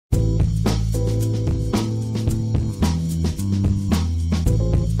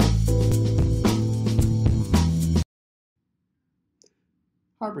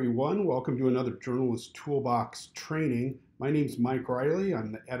Hi everyone, welcome to another Journalist Toolbox training. My name is Mike Reilley.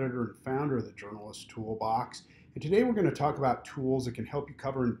 I'm the editor and founder of the Journalist Toolbox. And today we're going to talk about tools that can help you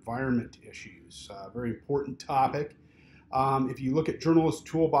cover environment issues. A very important topic. If you look at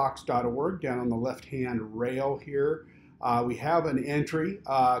journalisttoolbox.org, down on the left-hand rail here, we have an entry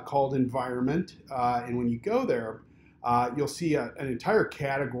called Environment. And when you go there, you'll see an entire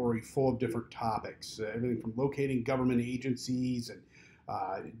category full of different topics, everything from locating government agencies and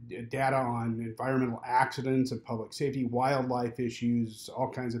data on environmental accidents and public safety, wildlife issues, all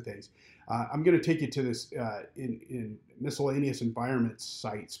kinds of things. I'm going to take you to this in miscellaneous environment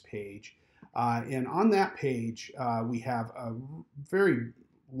sites page. And on that page, we have a very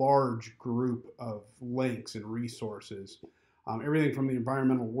large group of links and resources. Everything from the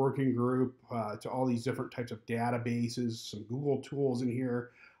Environmental Working Group to all these different types of databases, some Google tools in here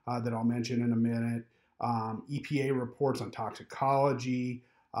that I'll mention in a minute. EPA reports on toxicology,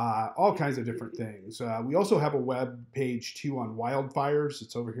 all kinds of different things. We also have a web page too on wildfires.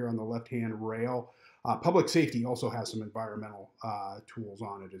 It's over here on the left-hand rail. Public safety also has some environmental tools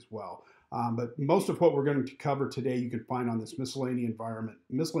on it as well. But most of what we're going to cover today you can find on this miscellaneous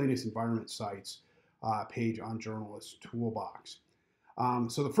environment sites page on Journalist Toolbox.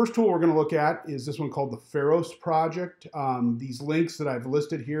 So the first tool we're going to look at is this one called the Pharos Project. These links that I've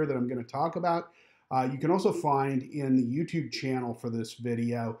listed here that I'm going to talk about, you can also find in the YouTube channel for this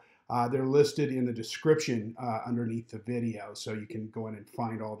video. They're listed in the description underneath the video, so you can go in and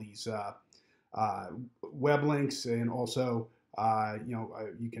find all these web links, and also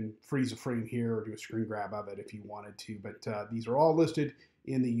you can freeze a frame here or do a screen grab of it if you wanted to, but these are all listed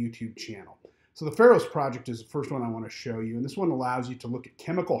in the YouTube channel. So the Pharos Project is the first one I want to show you, and this one allows you to look at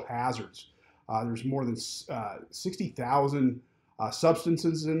chemical hazards. There's more than 60,000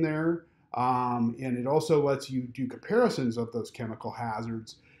 substances in there. And it also lets you do comparisons of those chemical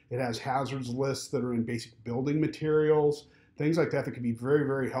hazards. It has hazards lists that are in basic building materials, things like that can be very,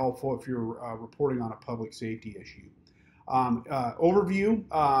 very helpful if you're reporting on a public safety issue. Overview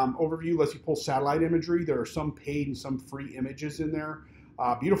lets you pull satellite imagery. There are some paid and some free images in there.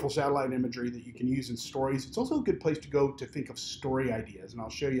 Beautiful satellite imagery that you can use in stories. It's also a good place to go to think of story ideas, and I'll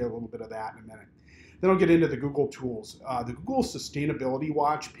show you a little bit of that in a minute. Then I'll get into the Google tools. The Google Sustainability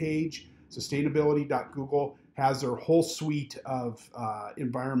Watch page, sustainability.google, has their whole suite of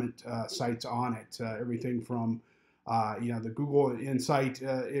environment sites on it. Everything from the Google Insight,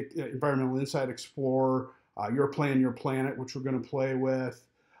 Environmental Insight Explorer, Your Plan, Your Planet, which we're going to play with.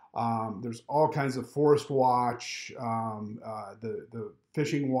 There's all kinds of Forest Watch, the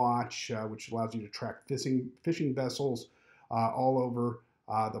Fishing Watch, which allows you to track fishing vessels all over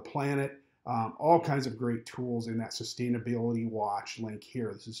the planet. All kinds of great tools in that Sustainability Watch link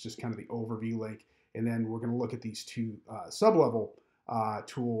here. This is just kind of the overview link. And then we're going to look at these two sub-level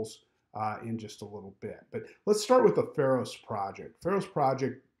tools in just a little bit. But let's start with the Pharos Project. Pharos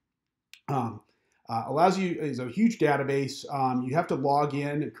Project allows you, is a huge database. You have to log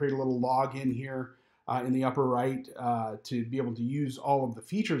in and create a little login here in the upper right to be able to use all of the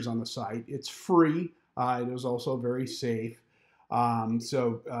features on the site. It's free. It is also very safe.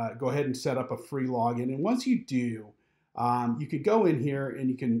 So go ahead and set up a free login. And once you do, you could go in here and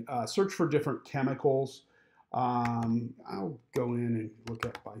you can search for different chemicals. I'll go in and look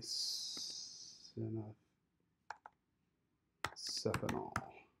at bisethanol.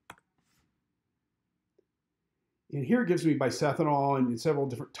 And here it gives me bisethanol and several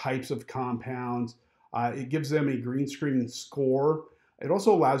different types of compounds. It gives them a green screen score. It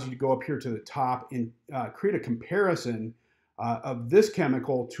also allows you to go up here to the top and create a comparison of this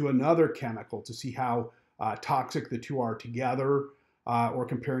chemical to another chemical to see how toxic the two are together or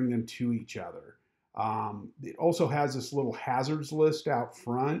comparing them to each other. It also has this little hazards list out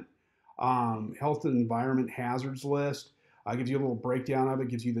front, health and environment hazards list. Gives you a little breakdown of it,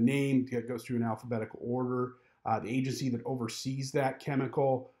 gives you the name, it goes through in alphabetical order, the agency that oversees that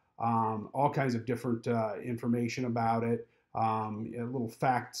chemical, all kinds of different information about it, little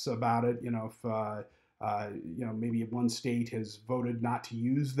facts about it, if maybe one state has voted not to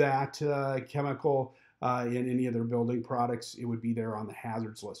use that chemical in any of their building products, it would be there on the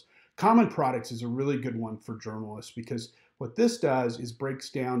hazards list. Common products is a really good one for journalists because what this does is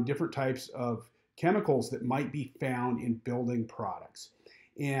breaks down different types of chemicals that might be found in building products.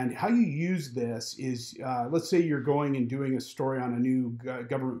 And how you use this is, let's say you're going and doing a story on a new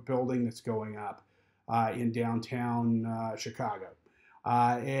government building that's going up in downtown Chicago.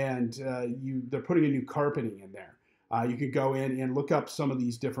 They're putting a new carpeting in there. You could go in and look up some of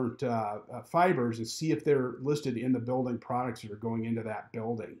these different fibers and see if they're listed in the building products that are going into that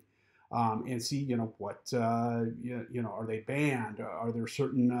building. and see, what, are they banned? Are there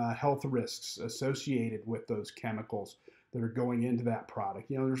certain health risks associated with those chemicals that are going into that product?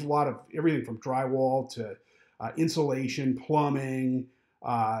 There's a lot of everything from drywall to insulation, plumbing,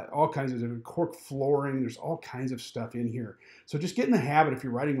 all kinds of cork flooring. There's all kinds of stuff in here. So just get in the habit, if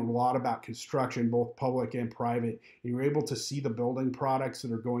you're writing a lot about construction, both public and private, and you're able to see the building products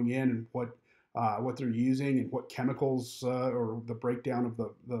that are going in and what they're using and what chemicals or the breakdown of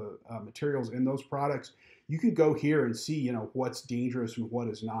the materials in those products, you can go here and see what's dangerous and what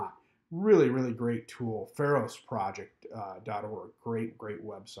is not. Really, really great tool. Pharos Project.org. Great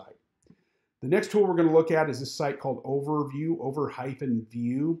website. The next tool we're going to look at is this site called Overview,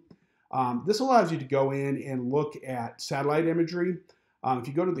 over-view. This allows you to go in and look at satellite imagery. If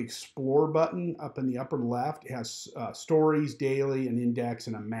you go to the Explore button up in the upper left, it has stories, daily, an index,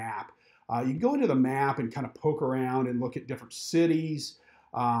 and a map. You can go into the map and kind of poke around and look at different cities.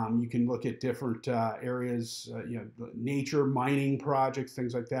 You can look at different areas, nature, mining projects,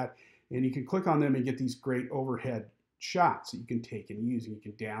 things like that. And you can click on them and get these great overhead shots that you can take and use, and you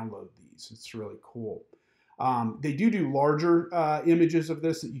can download these. It's really cool. They do larger images of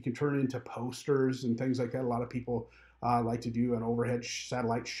this that you can turn into posters and things like that. A lot of people like to do an overhead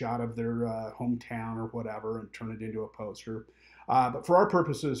satellite shot of their hometown or whatever and turn it into a poster. But for our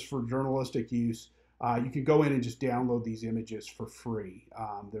purposes, for journalistic use, you can go in and just download these images for free.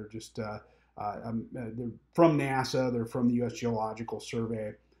 They're just they're from NASA. They're from the U.S. Geological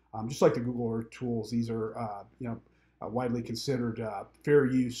Survey. Just like the Google Earth tools, these are widely considered fair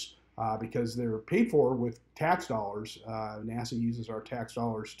use because they're paid for with tax dollars. NASA uses our tax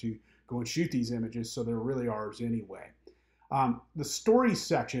dollars to go and shoot these images, so they're really ours anyway. The stories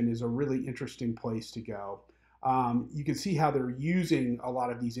section is a really interesting place to go. You can see how they're using a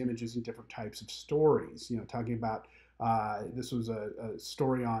lot of these images in different types of stories. Talking about this was a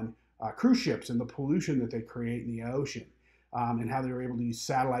story on cruise ships and the pollution that they create in the ocean, and how they were able to use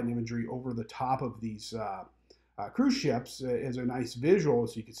satellite imagery over the top of these cruise ships as a nice visual,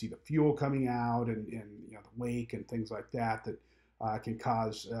 so you can see the fuel coming out and the wake and things like that can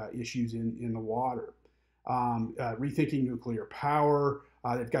cause issues in the water. Rethinking nuclear power.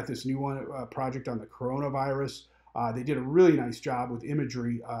 They've got this new one project on the coronavirus. They did a really nice job with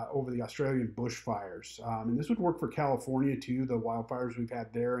imagery over the Australian bushfires. And this would work for California too, the wildfires we've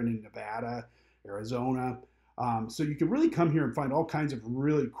had there, and in Nevada, Arizona. So you can really come here and find all kinds of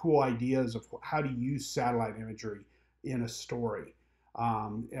really cool ideas of how to use satellite imagery in a story.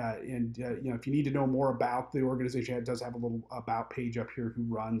 If you need to know more about the organization, it does have a little about page up here, who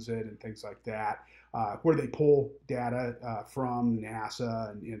runs it and things like that, where they pull data from NASA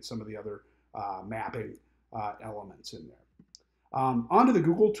and some of the other mapping elements in there. Onto the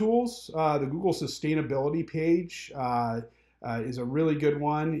Google tools. The Google sustainability page is a really good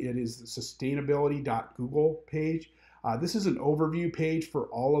one. It is the sustainability.google page. This is an overview page for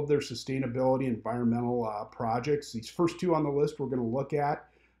all of their sustainability environmental projects. These first two on the list we're going to look at,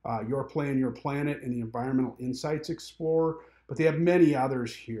 Your Plan, Your Planet, and the Environmental Insights Explorer. But they have many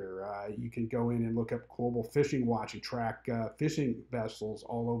others here. You can go in and look up Global Fishing Watch and track fishing vessels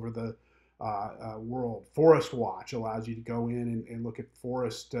all over the world. Forest Watch allows you to go in and look at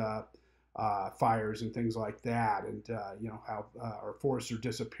forest fires and things like that, and how our forests are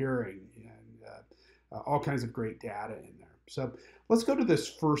disappearing, and all kinds of great data in there. So let's go to this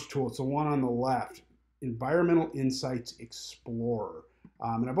first tool. It's the one on the left, Environmental Insights Explorer.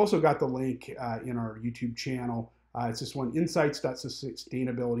 And I've also got the link in our YouTube channel. It's this one,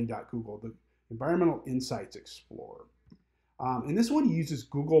 insights.sustainability.google, the Environmental Insights Explorer. And this one uses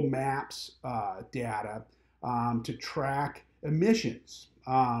Google Maps data to track emissions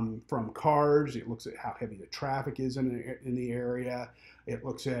from cars. It looks at how heavy the traffic is in the area. It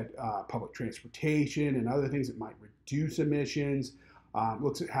looks at public transportation and other things that might reduce emissions.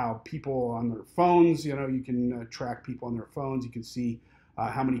 Looks at how people on their phones, you can track people on their phones. You can see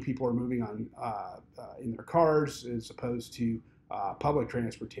how many people are moving on in their cars as opposed to public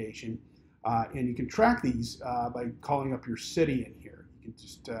transportation. And you can track these by calling up your city in here. You can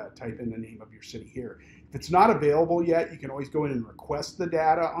just type in the name of your city here. If it's not available yet, you can always go in and request the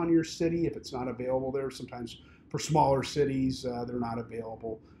data on your city. If it's not available there, sometimes for smaller cities, they're not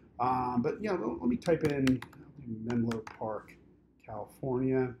available. But let me type in Menlo Park,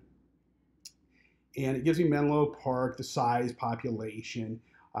 California. And it gives me Menlo Park, the size, population.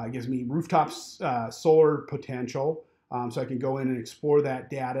 It gives me rooftop solar potential. So I can go in and explore that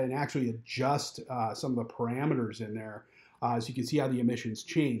data and actually adjust some of the parameters in there. So you can see how the emissions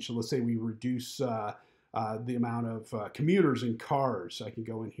change. So let's say we reduce the amount of commuters in cars. I can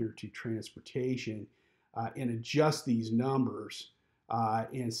go in here to transportation and adjust these numbers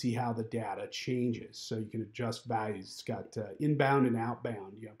and see how the data changes. So you can adjust values. It's got inbound and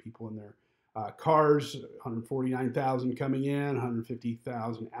outbound. You know, people in their cars, 149,000 coming in,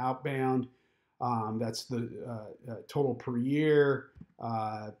 150,000 outbound. That's the total per year,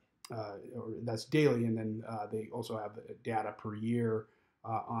 or that's daily, and then they also have data per year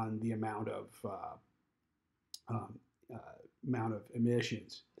on the amount of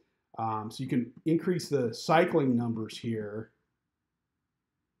emissions. So you can increase the cycling numbers here,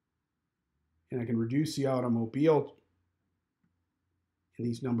 and I can reduce the automobile, and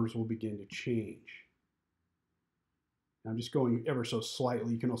these numbers will begin to change. I'm just going ever so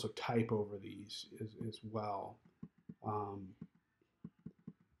slightly. You can also type over these as well.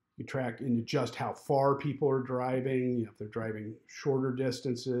 You track and adjust how far people are driving, you know, if they're driving shorter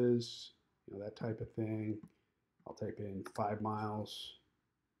distances, you know, that type of thing. I'll type in 5 miles.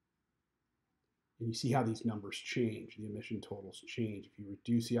 And you see how these numbers change, the emission totals change. If you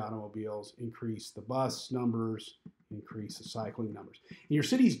reduce the automobiles, increase the bus numbers, increase the cycling numbers. And your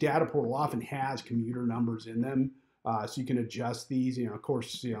city's data portal often has commuter numbers in them. So you can adjust these. You know, of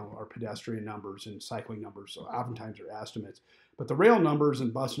course, you know, our pedestrian numbers and cycling numbers, so oftentimes are estimates. But the rail numbers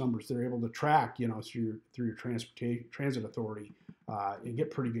and bus numbers, they're able to track, you know, through your transit authority and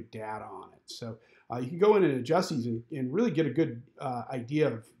get pretty good data on it. So you can go in and adjust these and really get a good idea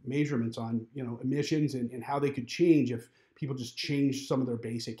of measurements on, you know, emissions and how they could change if people just change some of their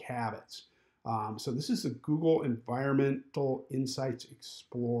basic habits. So this is the Google Environmental Insights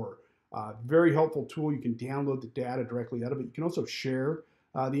Explorer. Very helpful tool. You can download the data directly out of it. You can also share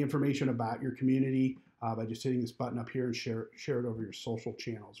the information about your community by just hitting this button up here and share it over your social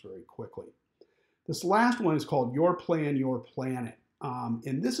channels very quickly. This last one is called Your Plan, Your Planet.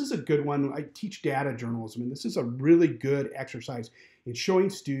 And this is a good one. I teach data journalism, and this is a really good exercise in showing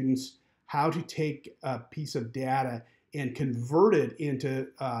students how to take a piece of data and convert it into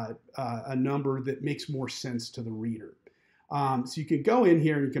a number that makes more sense to the reader. So you can go in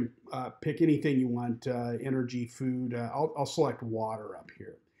here and you can pick anything you want, energy, food. I'll select water up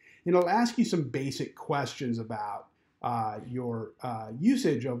here. And it'll ask you some basic questions about your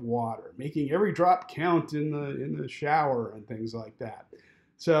usage of water, making every drop count in the shower and things like that.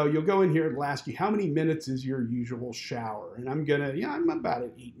 So you'll go in here and it'll ask you how many minutes is your usual shower. And I'm about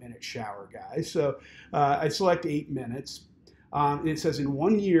an 8-minute shower guy. So I select 8 minutes. And it says in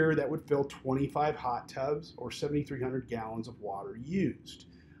 1 year that would fill 25 hot tubs or 7,300 gallons of water used.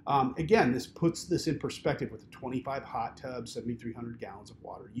 Again, this puts this in perspective with the 25 hot tubs, 7,300 gallons of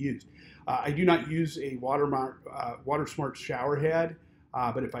water used. I do not use a WaterSmart shower head,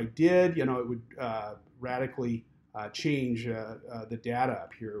 but if I did, you know, it would radically change the data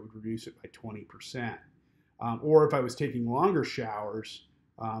up here. It would reduce it by 20%. Or if I was taking longer showers,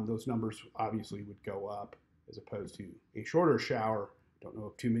 those numbers obviously would go up, as opposed to a shorter shower. Don't know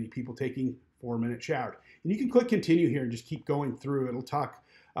of too many people taking 4-minute showers. And you can click continue here and just keep going through. It'll talk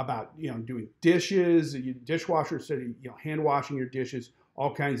about, you know, doing dishes, dishwasher, instead of, you know, hand washing your dishes,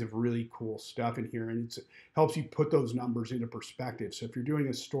 all kinds of really cool stuff in here. And it helps you put those numbers into perspective. So if you're doing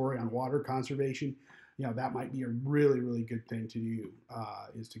a story on water conservation, you know, that might be a really, really good thing to do,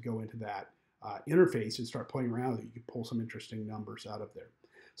 is to go into that interface and start playing around with it. You can pull some interesting numbers out of there.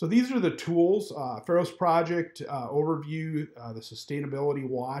 So these are the tools: Pharos Project overview, the Sustainability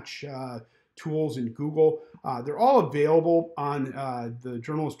Watch tools in Google. They're all available on the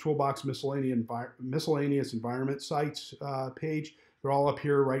Journalist Toolbox Miscellaneous Environment Sites page. They're all up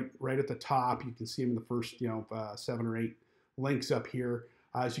here right at the top. You can see them in the first 7 or 8 links up here.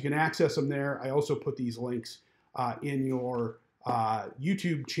 So you can access them there. I also put these links in your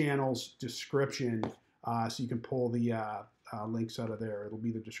YouTube channel's description, so you can pull the links out of there. It'll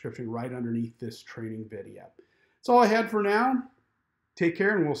be the description right underneath this training video. That's all I had for now. Take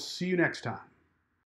care, and we'll see you next time.